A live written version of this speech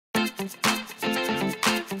Well,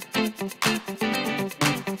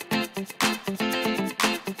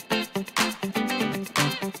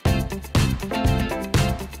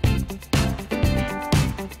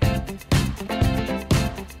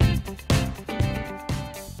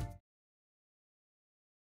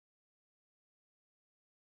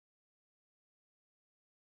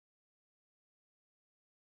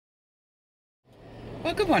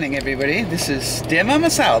 good morning, everybody. This is Dear Mama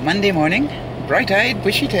Sal, Monday morning, bright-eyed,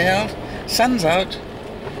 bushy-tailed, sun's out,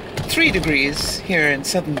 3 degrees here in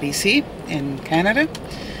southern BC in Canada,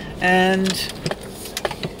 and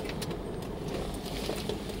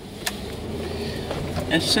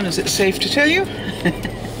as soon as it's safe to tell you,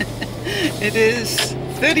 it is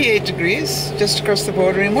 38 degrees just across the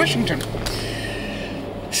border in Washington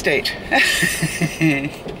State.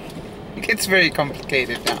 It gets very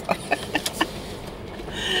complicated now.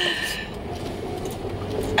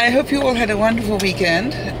 I hope you all had a wonderful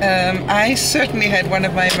weekend. I certainly had one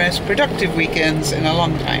of my most productive weekends in a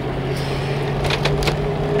long time,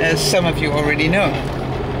 as some of you already know.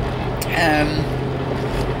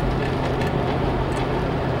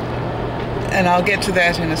 And I'll get to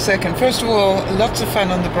that in a second. First of all, lots of fun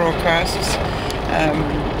on the broadcasts.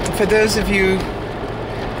 For those of you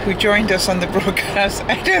who joined us on the broadcast,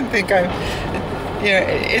 I don't think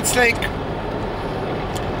it's like,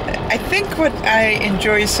 I think what I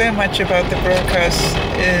enjoy so much about the broadcast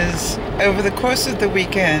is over the course of the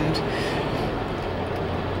weekend,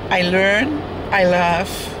 I learn, I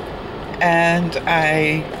laugh, and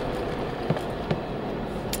I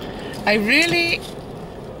really,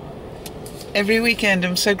 every weekend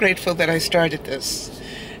I'm so grateful that I started this,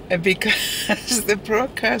 because the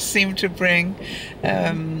broadcast seemed to bring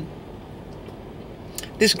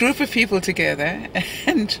this group of people together,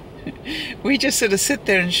 and we just sort of sit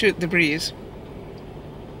there and shoot the breeze,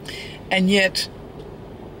 and yet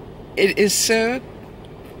it is so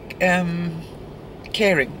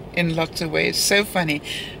caring in lots of ways, so funny.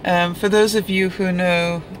 For those of you who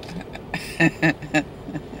know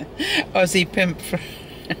Aussie Pimp,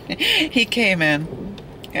 he came in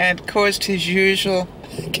and caused his usual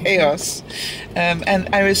chaos, and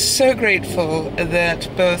I was so grateful that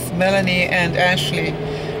both Melanie and Ashley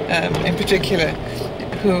in particular,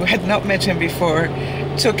 who had not met him before,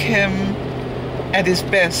 took him at his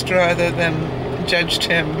best rather than judged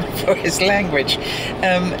him for his language,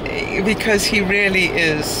 because he really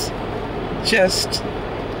is just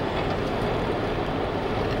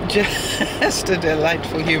a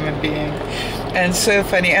delightful human being, and so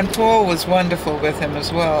funny. And Paul was wonderful with him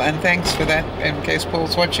as well, and thanks for that. In case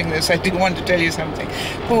Paul's watching this, I do want to tell you something.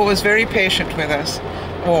 Paul was very patient with us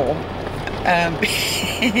all,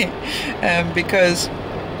 because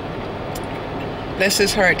bless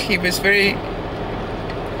his heart, he was very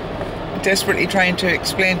desperately trying to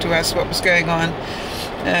explain to us what was going on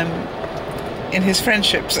in his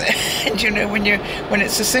friendships. And when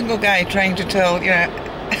it's a single guy trying to tell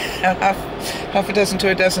half a dozen to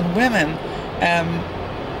a dozen women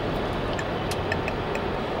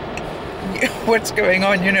what's going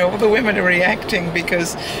on, all the women are reacting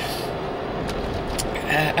because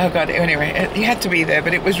oh God, anyway, he had to be there,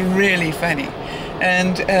 but it was really funny.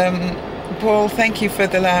 And Paul, thank you for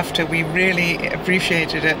the laughter. We really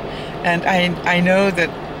appreciated it. And I know that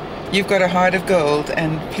you've got a heart of gold,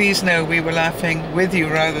 and please know we were laughing with you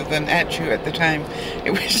rather than at you at the time. It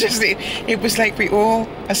was just, it was like we all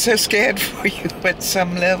are so scared for you at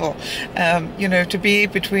some level. To be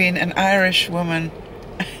between an Irish woman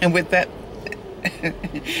and with that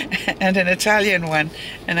and an Italian one,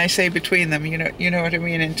 and I say between them, you know what I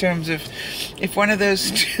mean, in terms of if one of those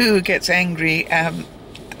two gets angry,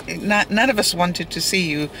 none of us wanted to see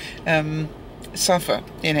you suffer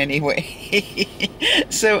in any way.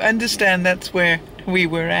 So understand that's where we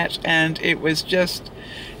were at, and it was just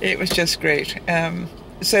great.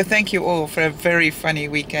 So thank you all for a very funny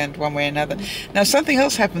weekend one way or another. Now, something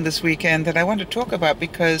else happened this weekend that I want to talk about,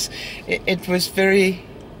 because it was very,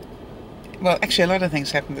 well, actually a lot of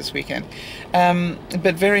things happened this weekend,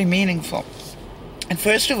 but very meaningful. And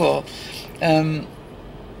first of all,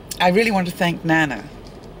 I really want to thank Nana,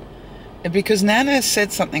 because Nana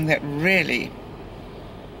said something that really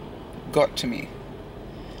got to me.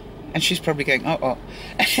 And she's probably going, uh-oh.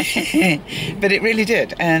 But it really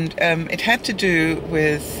did. And it had to do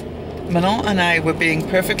with Manon and I were being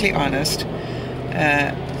perfectly honest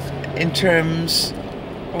in terms...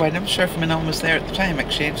 Oh, I'm not sure if Manon was there at the time,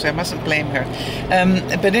 actually, so I mustn't blame her.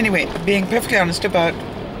 But anyway, being perfectly honest about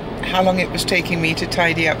how long it was taking me to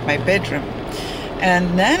tidy up my bedroom.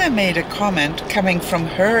 And Nana made a comment coming from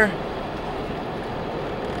her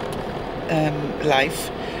life,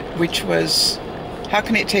 which was How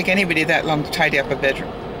can it take anybody that long to tidy up a bedroom?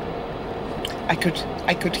 I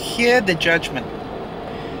could hear the judgment,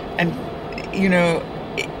 and you know,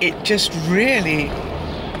 it just really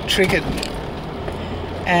triggered me.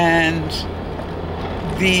 And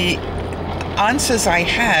the answers I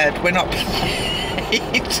had were not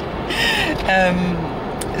polite.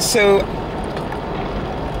 So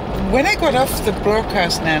when I got off the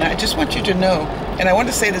broadcast, Nana, I just want you to know, and I want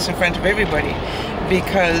to say this in front of everybody,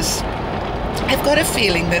 because I've got a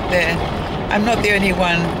feeling that I'm not the only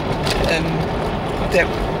one that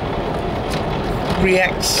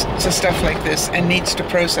reacts to stuff like this and needs to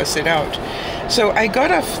process it out. So I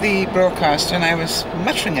got off the broadcast and I was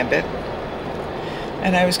muttering a bit,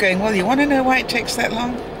 and I was going, well, you want to know why it takes that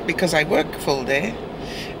long? Because I work full day,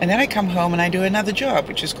 and then I come home and I do another job,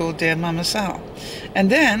 which is called DearMamaSal. And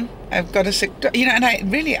then I've got a sick dog, you know, and I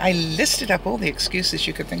listed up all the excuses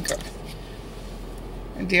you could think of.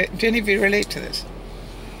 And do any of you relate to this?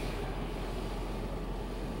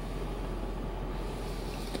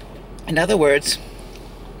 In other words,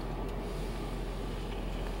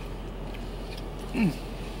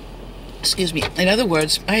 excuse me, in other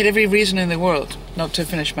words, I had every reason in the world not to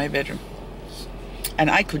finish my bedroom.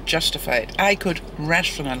 And I could justify it. I could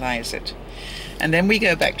rationalize it. And then we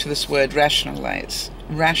go back to this word rationalize.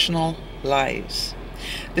 Rationalize.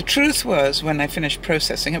 The truth was, when I finished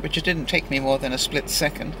processing it, which it didn't take me more than a split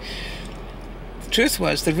second, the truth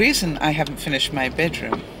was, the reason I haven't finished my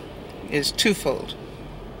bedroom is twofold.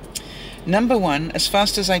 Number one, as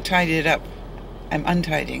fast as I tidy it up, I'm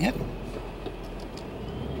untidying it.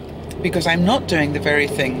 Because I'm not doing the very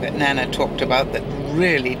thing that Nana talked about that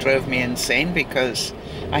really drove me insane, because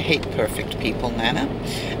I hate perfect people, Nana.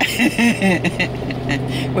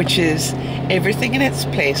 Which is everything in its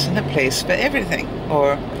place and a place for everything.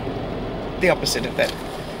 Or the opposite of that.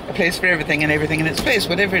 A place for everything and everything in its place,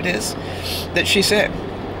 whatever it is that she said.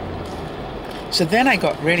 So then I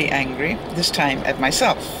got really angry, this time at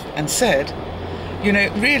myself, and said, you know,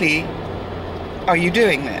 really, are you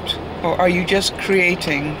doing that? Or are you just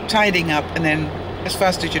tidying up, and then as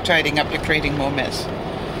fast as you're tidying up, you're creating more mess?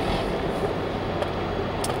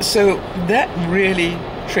 So that really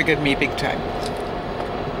triggered me big time.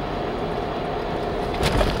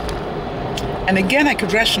 And again, I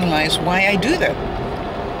could rationalize why I do that.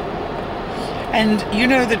 And you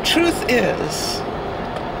know, the truth is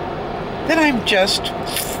that I'm just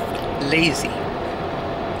lazy.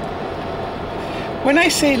 When I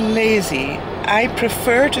say lazy, I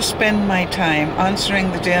prefer to spend my time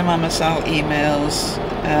answering the DearMamaSal emails,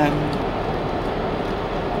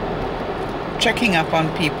 checking up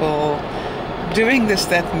on people, doing this,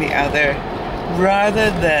 that, and the other,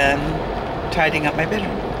 rather than tidying up my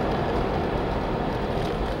bedroom.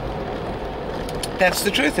 That's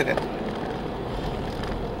the truth of it.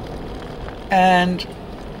 And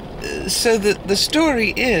so the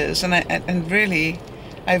story is, and really,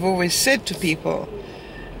 I've always said to people,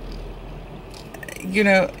 you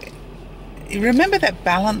know, remember that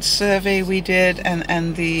balance survey we did,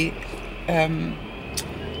 and the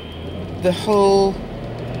whole,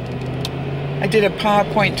 I did a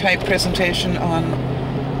PowerPoint type presentation on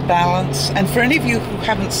balance, and for any of you who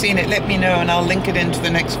haven't seen it, let me know and I'll link it into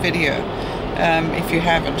the next video. If you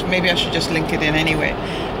haven't, maybe I should just link it in anyway,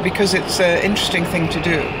 because it's an interesting thing to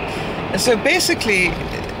do. So basically,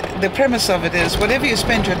 the premise of it is, whatever you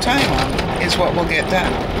spend your time on is what will get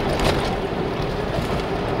done.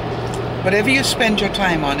 Whatever you spend your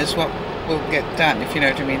time on is what will get done, if you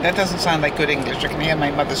know what I mean. That doesn't sound like good English. I can hear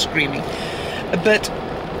my mother screaming. But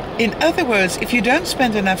in other words, if you don't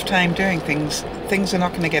spend enough time doing things, things are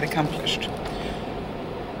not going to get accomplished.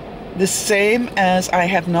 The same as I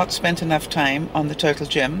have not spent enough time on the total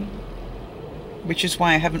gym, which is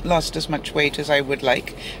why I haven't lost as much weight as I would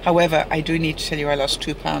like. However, I do need to tell you I lost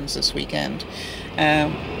 2 pounds this weekend,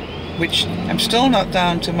 which I'm still not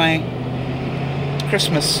down to my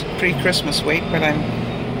pre-Christmas weight, but I'm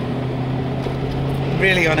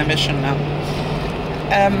really on a mission now.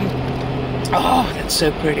 Oh, that's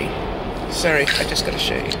so pretty. Sorry, I just got to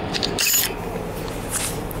show you.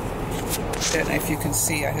 Don't know if you can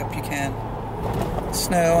see, I hope you can.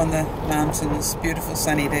 Snow on the mountains, beautiful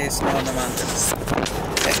sunny day, snow on the mountains.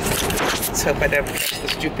 Let's hope I don't catch the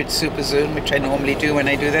stupid super zoom, which I normally do when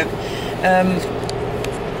I do that.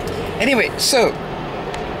 Anyway, so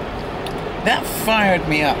that fired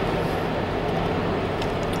me up.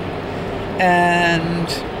 And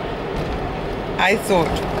I thought,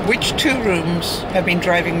 which 2 rooms have been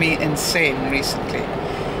driving me insane recently?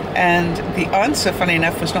 And the answer, funny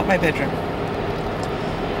enough, was not my bedroom.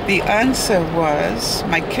 The answer was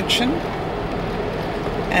my kitchen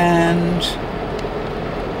and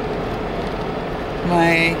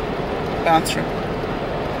my bathroom.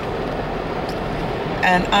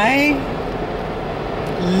 And I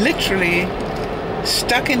literally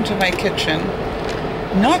stuck into my kitchen,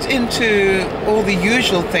 not into all the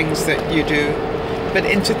usual things that you do, but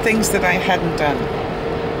into things that I hadn't done.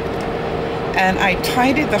 And I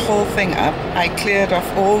tidied the whole thing up. I cleared off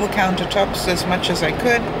all the countertops as much as I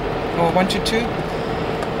could, or wanted to.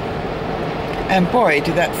 And boy,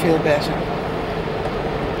 did that feel better.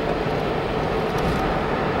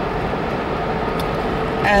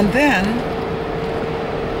 And then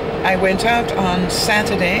I went out on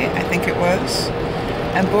Saturday, I think it was,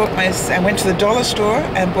 and I went to the dollar store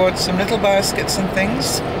and bought some little baskets and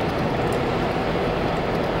things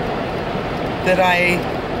that I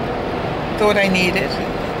thought I needed.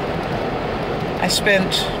 I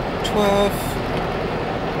spent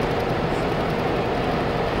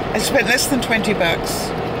less than 20 bucks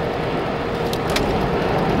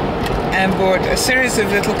and bought a series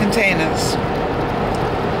of little containers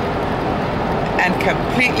and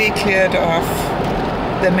completely cleared off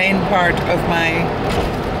the main part of my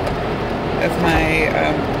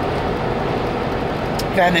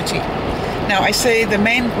vanity. Now I say the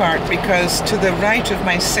main part because to the right of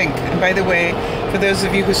my sink, and by the way, for those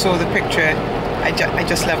of you who saw the picture, I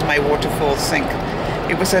just love my waterfall sink.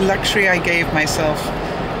 It was a luxury I gave myself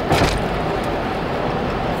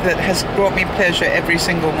that has brought me pleasure every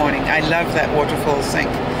single morning. I love that waterfall sink.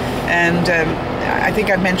 And I think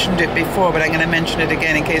I've mentioned it before, but I'm going to mention it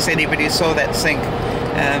again in case anybody saw that sink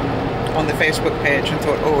on the Facebook page and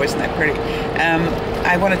thought, oh, isn't that pretty?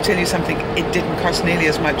 I want to tell you something. It didn't cost nearly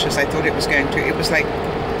as much as I thought it was going to. It was like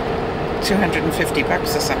 250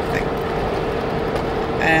 bucks or something.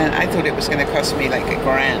 And I thought it was going to cost me like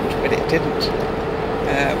 $1,000, but it didn't.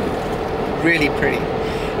 Really pretty.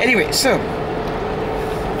 Anyway, so,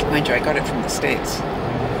 mind you, I got it from the States.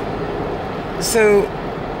 So,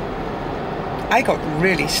 I got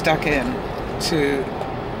really stuck in to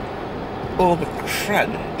all the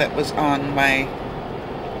crud that was on my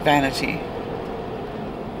vanity.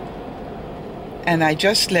 And I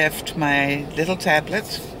just left my little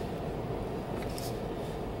tablet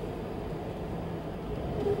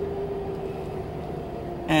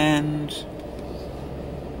and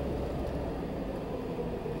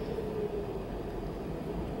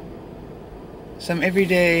some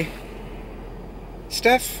everyday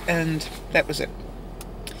stuff, and that was it.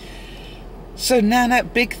 So Nana,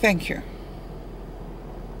 big thank you.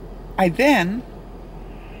 I then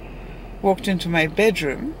walked into my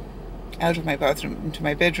bedroom, out of my bathroom into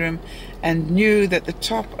my bedroom, and knew that the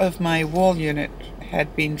top of my wall unit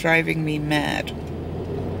had been driving me mad.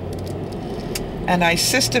 And I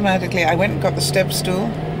went and got the step stool,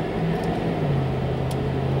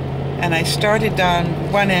 and I started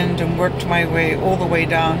down one end and worked my way all the way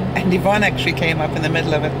down, and Yvonne actually came up in the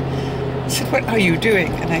middle of it and said, "What are you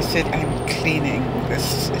doing?" And I said, "I'm cleaning.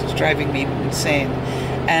 It's driving me insane."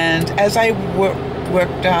 And as I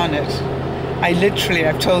worked down it, I literally,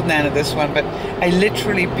 I've told Nana this one, but I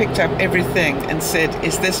literally picked up everything and said,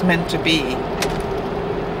 "Is this meant to be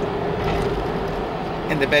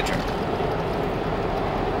in the bedroom?"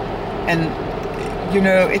 And you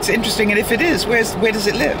know, it's interesting, and if it is, where does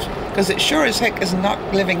it live? Because it sure as heck is not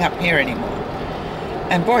living up here anymore.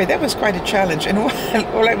 And boy, that was quite a challenge. And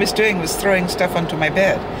all I was doing was throwing stuff onto my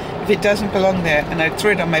bed. If it doesn't belong there, and I'd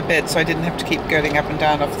throw it on my bed so I didn't have to keep going up and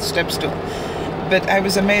down off the step stool. But I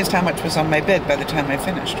was amazed how much was on my bed by the time I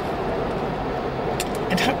finished.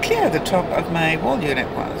 And how clear the top of my wall unit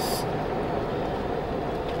was.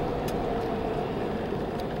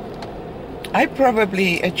 I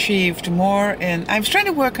probably achieved more in... I was trying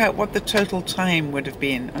to work out what the total time would have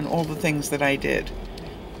been on all the things that I did.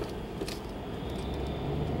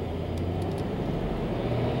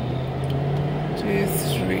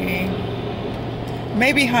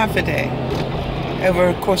 Maybe half a day over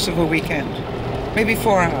a course of a weekend. Maybe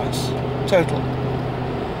 4 hours total.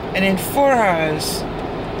 And in 4 hours,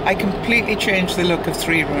 I completely changed the look of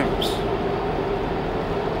 3 rooms.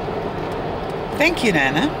 Thank you,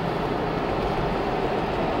 Nana.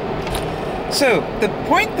 So, the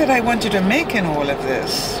point that I wanted to make in all of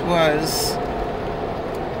this was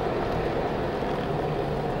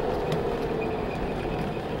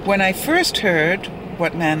when I first heard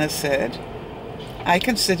what Nana said, I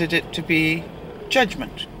considered it to be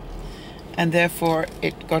judgment, and therefore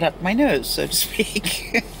it got up my nose, so to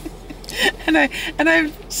speak. and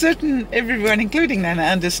I'm certain everyone, including Nana,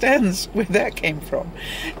 understands where that came from.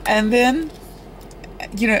 And then,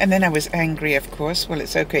 you know, and then I was angry, of course. Well,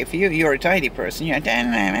 it's okay for you. You're a tidy person. You're and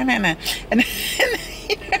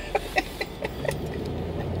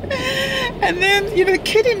And then, the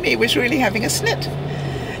kid in me was really having a snit.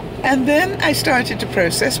 And then I started to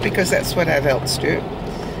process, because that's what adults do.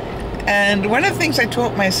 And one of the things I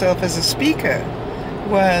taught myself as a speaker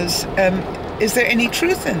was, is there any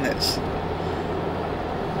truth in this?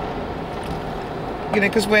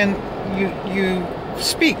 Because when you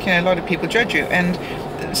speak, a lot of people judge you. And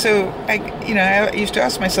so I used to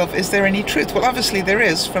ask myself, is there any truth? Well, obviously there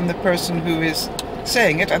is, from the person who is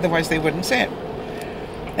saying it, otherwise they wouldn't say it.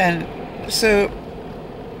 And so,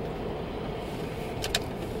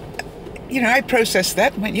 I processed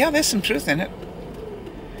that and went, yeah, there's some truth in it.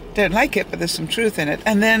 Don't like it, but there's some truth in it.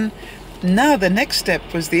 And then, now the next step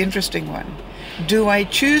was the interesting one. Do I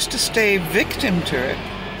choose to stay victim to it?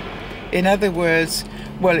 In other words,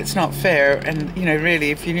 well, it's not fair, and,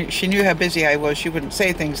 really, if she knew how busy I was, she wouldn't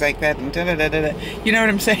say things like that, and da-da-da-da-da. You know what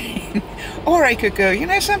I'm saying? Or I could go, you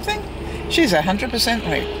know something? She's 100%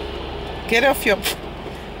 right. Get off your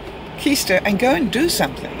keister and go and do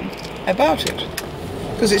something about it.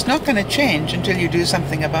 Because it's not going to change until you do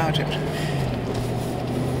something about it.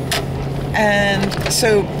 And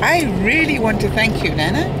so I really want to thank you,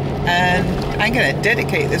 Nana, and I'm going to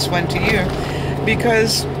dedicate this one to you,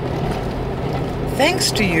 because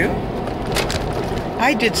thanks to you,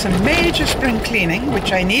 I did some major spring cleaning,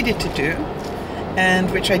 which I needed to do,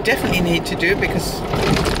 and which I definitely need to do because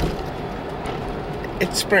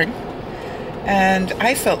it's spring, and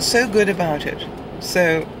I felt so good about it.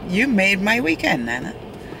 So you made my weekend, Nana.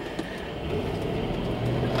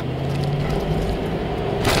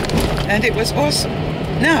 And it was awesome.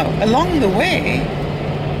 Now, along the way,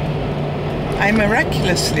 I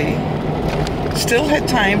miraculously still had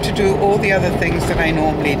time to do all the other things that I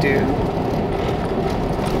normally do.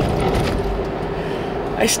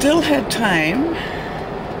 I still had time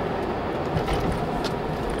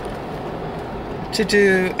to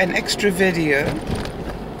do an extra video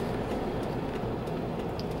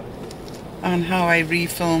on how I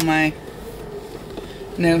refill my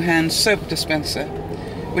no-hand soap dispenser,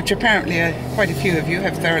 which apparently quite a few of you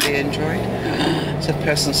have thoroughly enjoyed. It's a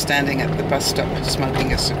person standing at the bus stop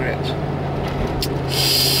smoking a cigarette.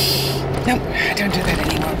 No, I don't do that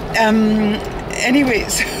anymore.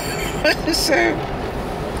 Anyways, so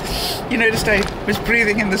you noticed I was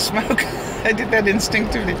breathing in the smoke. I did that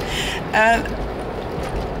instinctively.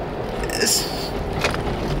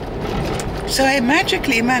 So I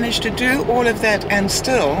magically managed to do all of that and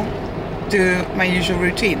still do my usual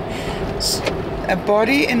routine. A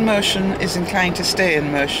body in motion is inclined to stay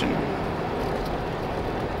in motion.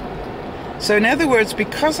 So in other words,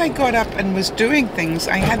 because I got up and was doing things,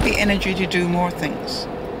 I had the energy to do more things.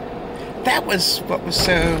 That was what was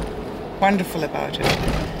so wonderful about it.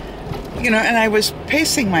 And I was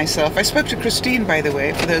pacing myself. I spoke to Christine, by the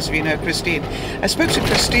way, for those of you who know Christine. I spoke to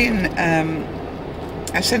Christine,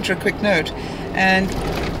 I sent her a quick note, and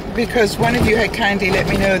because one of you had kindly let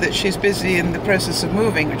me know that she's busy in the process of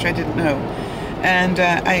moving, which I didn't know. And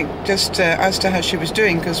I just asked her how she was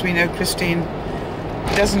doing, because we know Christine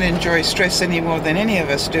doesn't enjoy stress any more than any of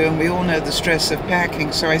us do, and we all know the stress of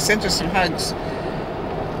packing. So I sent her some hugs,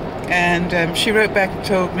 and she wrote back and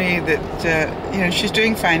told me that she's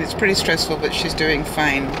doing fine. It's pretty stressful, but she's doing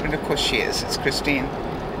fine. And of course she is. It's Christine.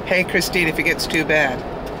 Hey Christine, if it gets too bad.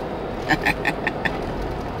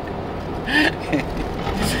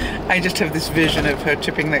 I just have this vision of her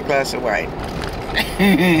tipping that glass of wine.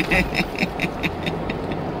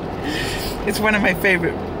 It's one of my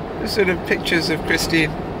favorite sort of pictures of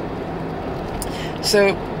Christine.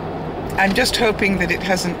 So I'm just hoping that it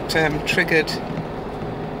hasn't triggered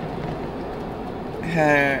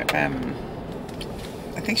her,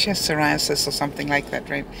 I think she has psoriasis or something like that,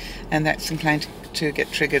 right? And that's inclined to get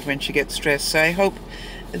triggered when she gets stressed. So I hope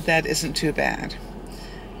that isn't too bad,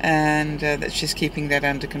 and that she's keeping that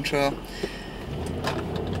under control.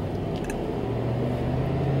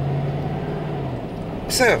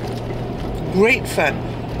 So, great fun,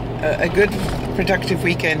 a good productive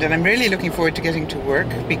weekend, and I'm really looking forward to getting to work,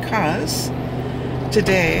 because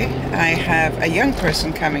today I have a young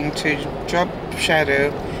person coming to job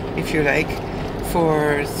shadow, if you like,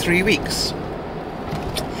 for 3 weeks.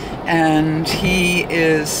 And he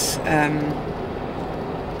is a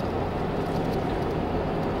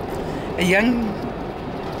young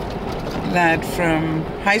lad from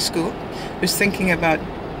high school who's thinking about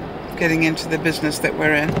getting into the business that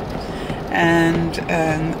we're in, and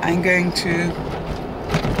I'm going to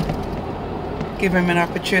give him an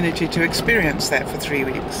opportunity to experience that for 3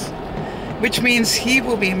 weeks, which means he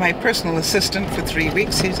will be my personal assistant for 3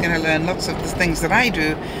 weeks. He's going to learn lots of the things that I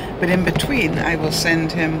do, but in between I will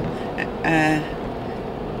send him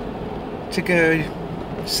to go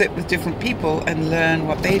sit with different people and learn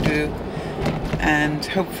what they do and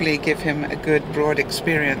hopefully give him a good broad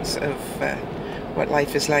experience of what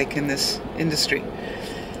life is like in this industry.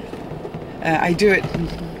 I do it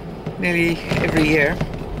nearly every year,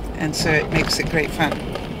 and so it makes it great fun.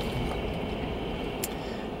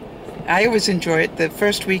 I always enjoy it. The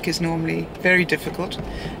first week is normally very difficult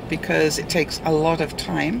because it takes a lot of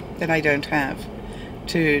time that I don't have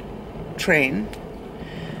to train.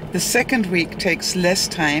 The second week takes less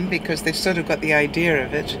time because they've sort of got the idea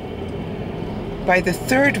of it. By the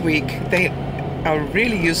third week, they are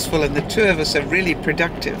really useful and the two of us are really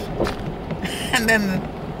productive. And then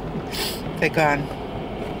they're gone.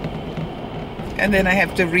 And then I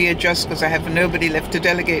have to readjust because I have nobody left to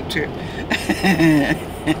delegate to.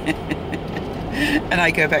 And I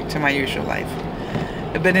go back to my usual life.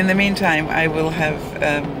 But in the meantime, I will have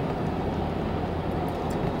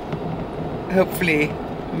hopefully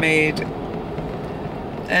made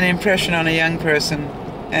an impression on a young person,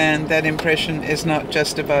 and that impression is not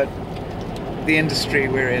just about the industry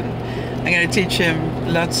we're in. I'm going to teach him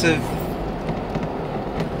lots of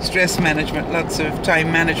stress management, lots of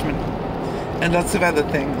time management, and lots of other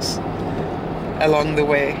things along the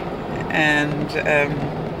way, and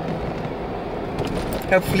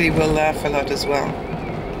hopefully we'll laugh a lot as well.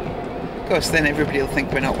 Of course, then everybody will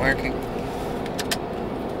think we're not working.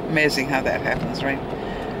 Amazing how that happens, right?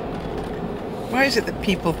 Why is it that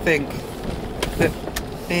people think that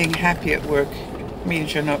being happy at work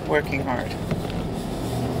means you're not working hard?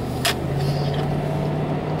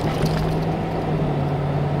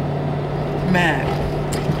 Mad.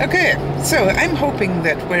 Okay, so I'm hoping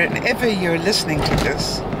that whenever you're listening to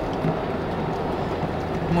this,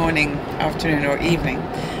 morning, afternoon, or evening,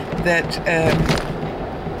 that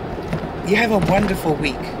you have a wonderful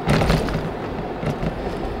week. I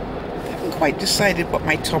haven't quite decided what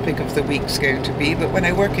my topic of the week's going to be, but when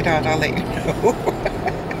I work it out, I'll let you know.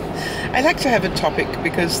 I like to have a topic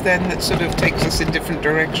because then it sort of takes us in different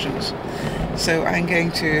directions. So I'm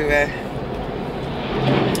going to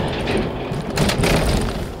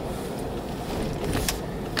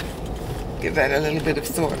give that a little bit of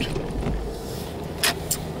thought.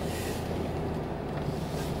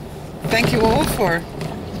 Thank you all for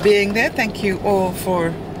being there. Thank you all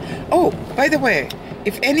for... Oh, by the way,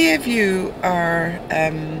 if any of you are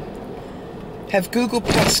have Google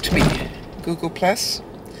Plus'd me, Google Plus,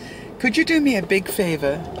 could you do me a big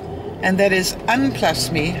favor, and that is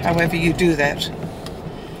unplus me, however you do that,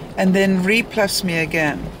 and then replus me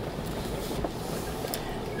again.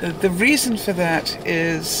 The reason for that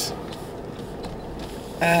is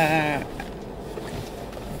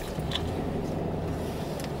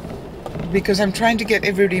because I'm trying to get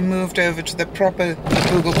everybody moved over to the proper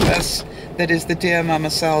Google Plus, that is the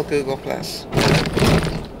DearMamaSal Google Plus.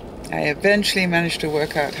 I eventually managed to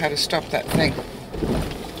work out how to stop that thing.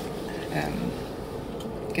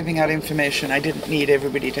 Giving out information I didn't need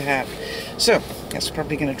everybody to have. So, that's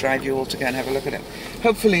probably going to drive you all to go and have a look at it.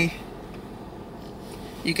 Hopefully,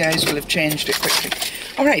 you guys will have changed it quickly.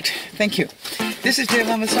 Alright, thank you. This is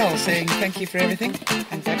DearMamaSal saying thank you for everything,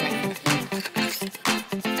 and bye-bye.